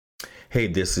Hey,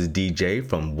 this is DJ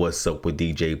from What's Up with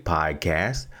DJ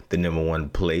podcast, the number one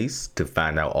place to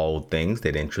find out all things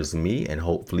that interest me and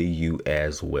hopefully you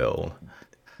as well.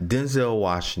 Denzel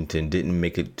Washington didn't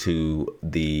make it to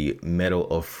the Medal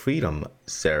of Freedom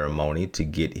ceremony to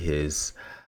get his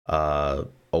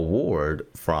award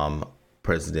from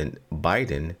President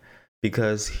Biden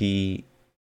because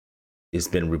it's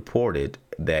been reported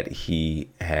that he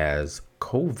has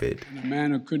COVID. And a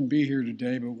man who couldn't be here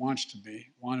today but wanted to be,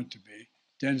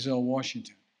 Denzel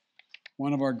Washington,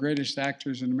 one of our greatest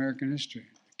actors in American history.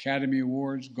 Academy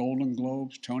Awards, Golden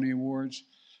Globes, Tony Awards,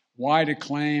 wide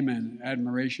acclaim and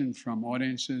admiration from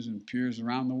audiences and peers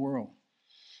around the world.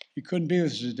 He couldn't be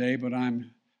with us today, but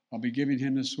I'll be giving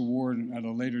him this award at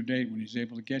a later date when he's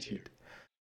able to get here.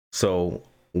 So,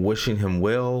 wishing him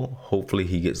well. Hopefully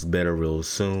he gets better real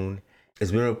soon. It's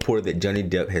been reported that Johnny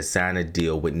Depp has signed a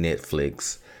deal with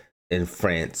Netflix in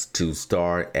France to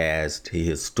star as the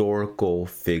historical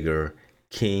figure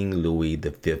King Louis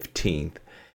XV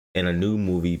in a new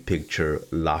movie picture,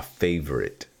 La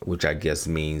Favorite, which I guess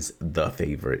means The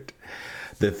Favorite.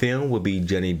 The film will be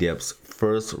Johnny Depp's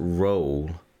first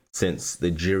role since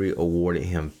the jury awarded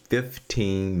him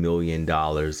 $15 million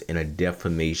in a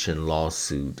defamation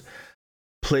lawsuit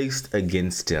placed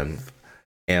against him,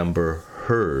 Amber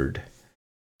Heard.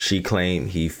 She claimed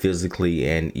he physically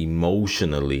and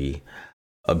emotionally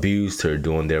abused her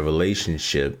during their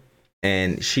relationship,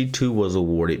 and she too was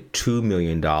awarded $2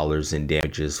 million in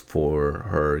damages for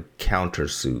her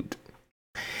countersuit.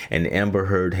 And Amber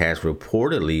Heard has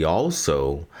reportedly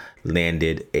also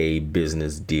landed a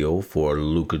business deal for a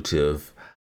lucrative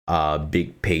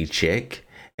big paycheck,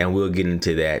 and we'll get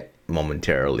into that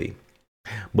momentarily.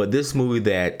 But this movie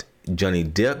that Johnny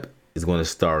Depp is going to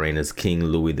star in as King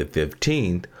Louis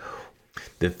XV.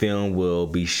 The film will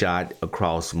be shot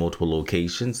across multiple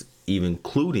locations, even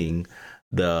including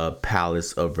the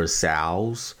Palace of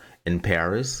Versailles in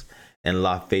Paris. And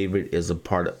La Favorite is a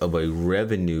part of a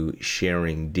revenue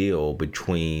sharing deal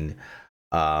between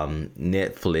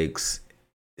Netflix,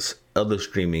 other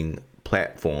streaming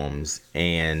platforms,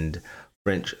 and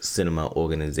French cinema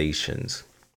organizations.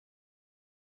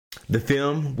 The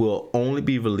film will only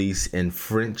be released in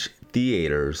French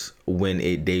theaters when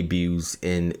it debuts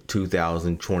in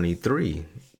 2023.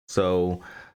 So,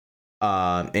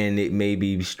 and it may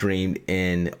be streamed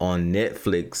on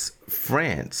Netflix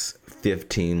France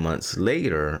 15 months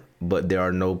later, but there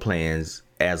are no plans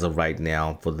as of right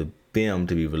now for the film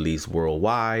to be released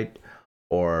worldwide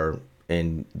or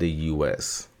in the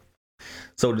US.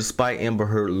 So despite Amber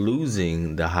Heard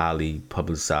losing the highly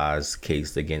publicized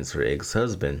case against her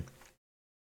ex-husband,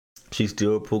 she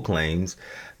still proclaims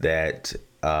that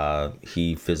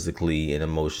he physically and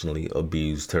emotionally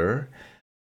abused her.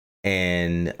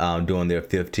 And during their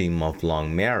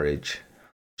 15-month-long marriage,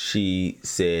 she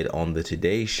said on the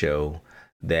Today Show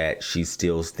that she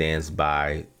still stands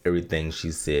by everything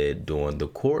she said during the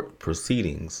court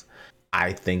proceedings.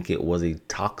 I think it was a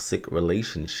toxic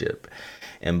relationship,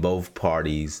 and both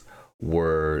parties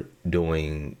were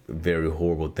doing very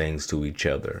horrible things to each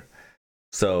other.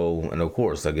 So, and of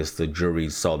course, I guess the jury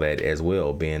saw that as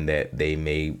well, being that they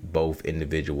made both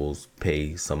individuals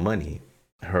pay some money,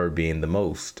 her being the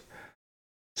most.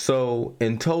 So,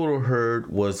 in total, Heard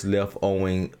was left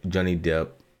owing Johnny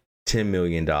Depp $10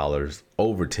 million,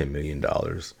 over $10 million.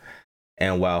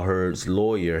 And while Heard's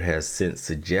lawyer has since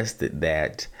suggested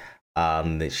that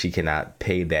she cannot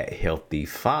pay that hefty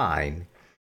fine,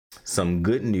 some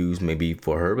good news may be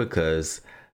for her because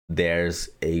there's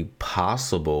a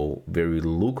possible very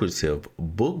lucrative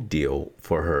book deal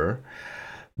for her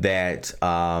that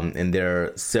and there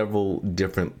are several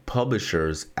different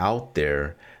publishers out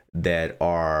there that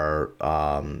are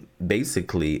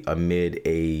basically amid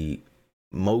a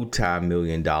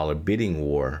multi-million-dollar bidding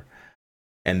war,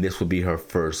 and this would be her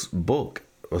first book,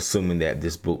 assuming that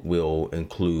this book will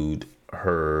include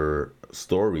her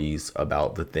stories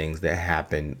about the things that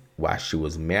happened while she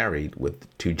was married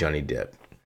to Johnny Depp.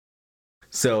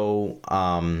 So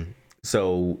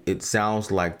it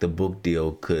sounds like the book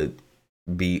deal could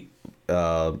be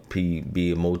a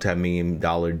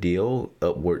multi-million-dollar deal,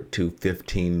 upward to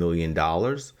 $15 million.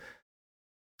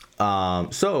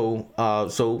 So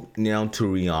now to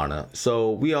Rihanna.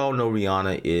 So we all know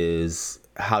Rihanna is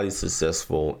highly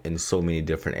successful in so many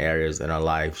different areas in her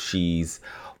life. She's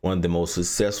one of the most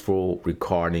successful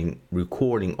recording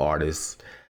artists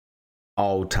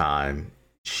all time.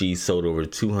 She sold over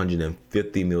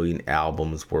 250 million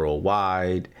albums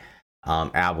worldwide,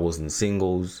 albums and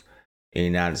singles. In the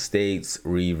United States,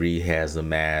 Riri has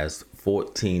amassed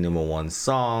 14 number one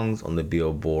songs on the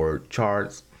Billboard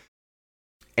charts.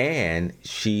 And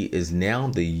she is now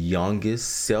the youngest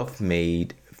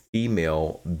self-made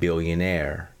female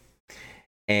billionaire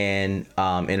and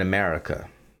in America.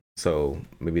 So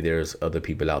maybe there's other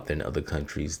people out there in other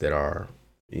countries that are,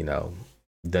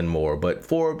 done more. But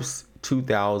Forbes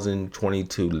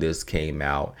 2022 list came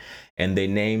out and they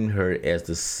named her as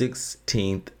the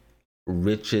 16th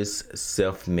richest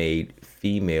self-made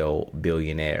female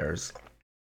billionaires.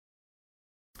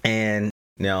 And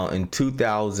now in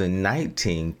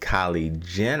 2019, Kylie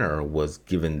Jenner was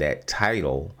given that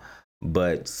title,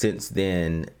 but since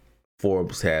then,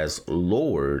 Forbes has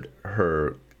lowered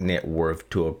her net worth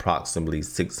to approximately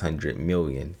 600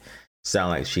 million.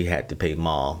 Sound like she had to pay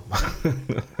mom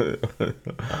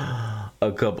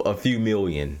a few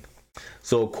million.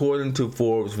 So according to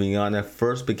Forbes, Rihanna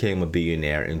first became a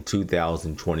billionaire in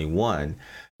 2021,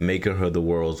 making her the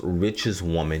world's richest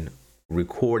woman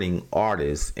recording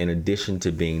artist. In addition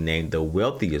to being named the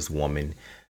wealthiest woman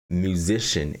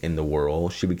musician in the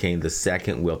world, she became the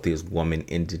second wealthiest woman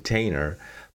entertainer,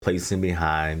 placing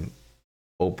behind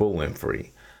Oprah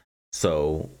Winfrey.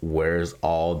 So where's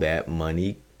all that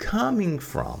money coming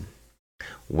from?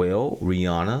 Well,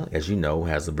 Rihanna, as you know,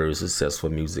 has a very successful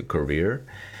music career,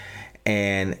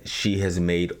 and she has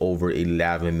made over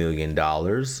 $11 million.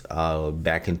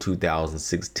 Back in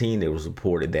 2016, it was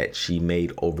reported that she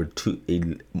made over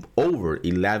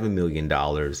 $11 million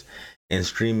in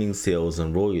streaming sales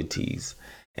and royalties.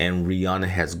 And Rihanna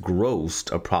has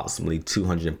grossed approximately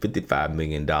 $255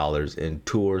 million in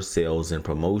tour sales and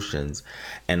promotions,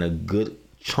 and a good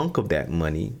chunk of that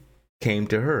money came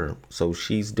to her. So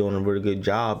she's doing a really good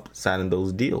job signing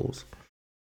those deals.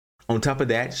 On top of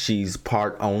that, she's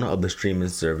part owner of the streaming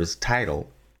service Tidal.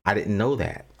 I didn't know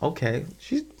that. Okay,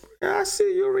 I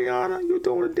see you, Rihanna. You're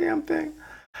doing a damn thing.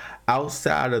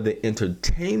 Outside of the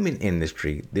entertainment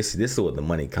industry, this is where the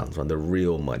money comes from, the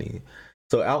real money.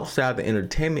 So outside the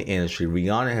entertainment industry,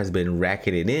 Rihanna has been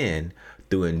racking it in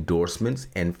through endorsements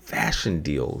and fashion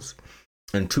deals.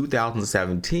 In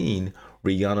 2017,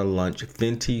 Rihanna launched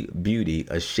Fenty Beauty,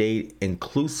 a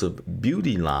shade-inclusive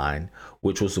beauty line,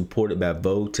 which was supported by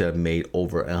Vogue to have made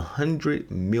over $100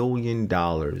 million.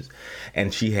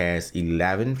 And she has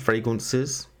 11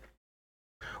 fragrances,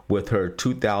 with her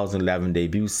 2011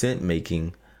 debut scent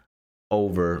making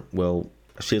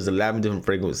she has 11 different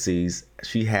fragrances.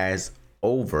 She has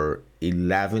over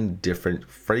 11 different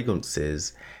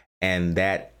fragrances, and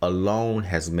that alone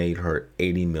has made her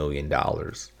 $80 million.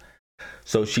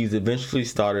 So she's eventually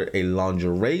started a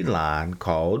lingerie line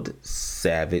called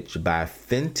Savage by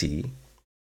Fenty,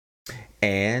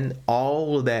 and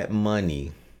all of that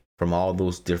money from all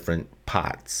those different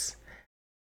pots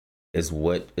is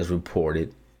what is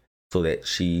reported, so that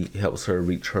she helps her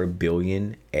reach her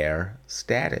billionaire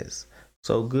status.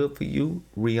 So good for you,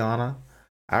 Rihanna.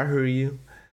 I hear you.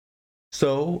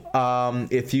 So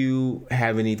if you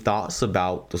have any thoughts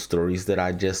about the stories that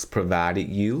I just provided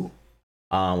you,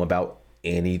 about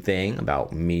anything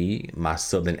about me, my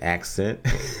southern accent,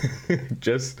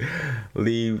 just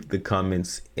leave the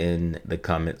comments in the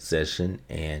comment section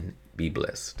and be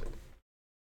blessed.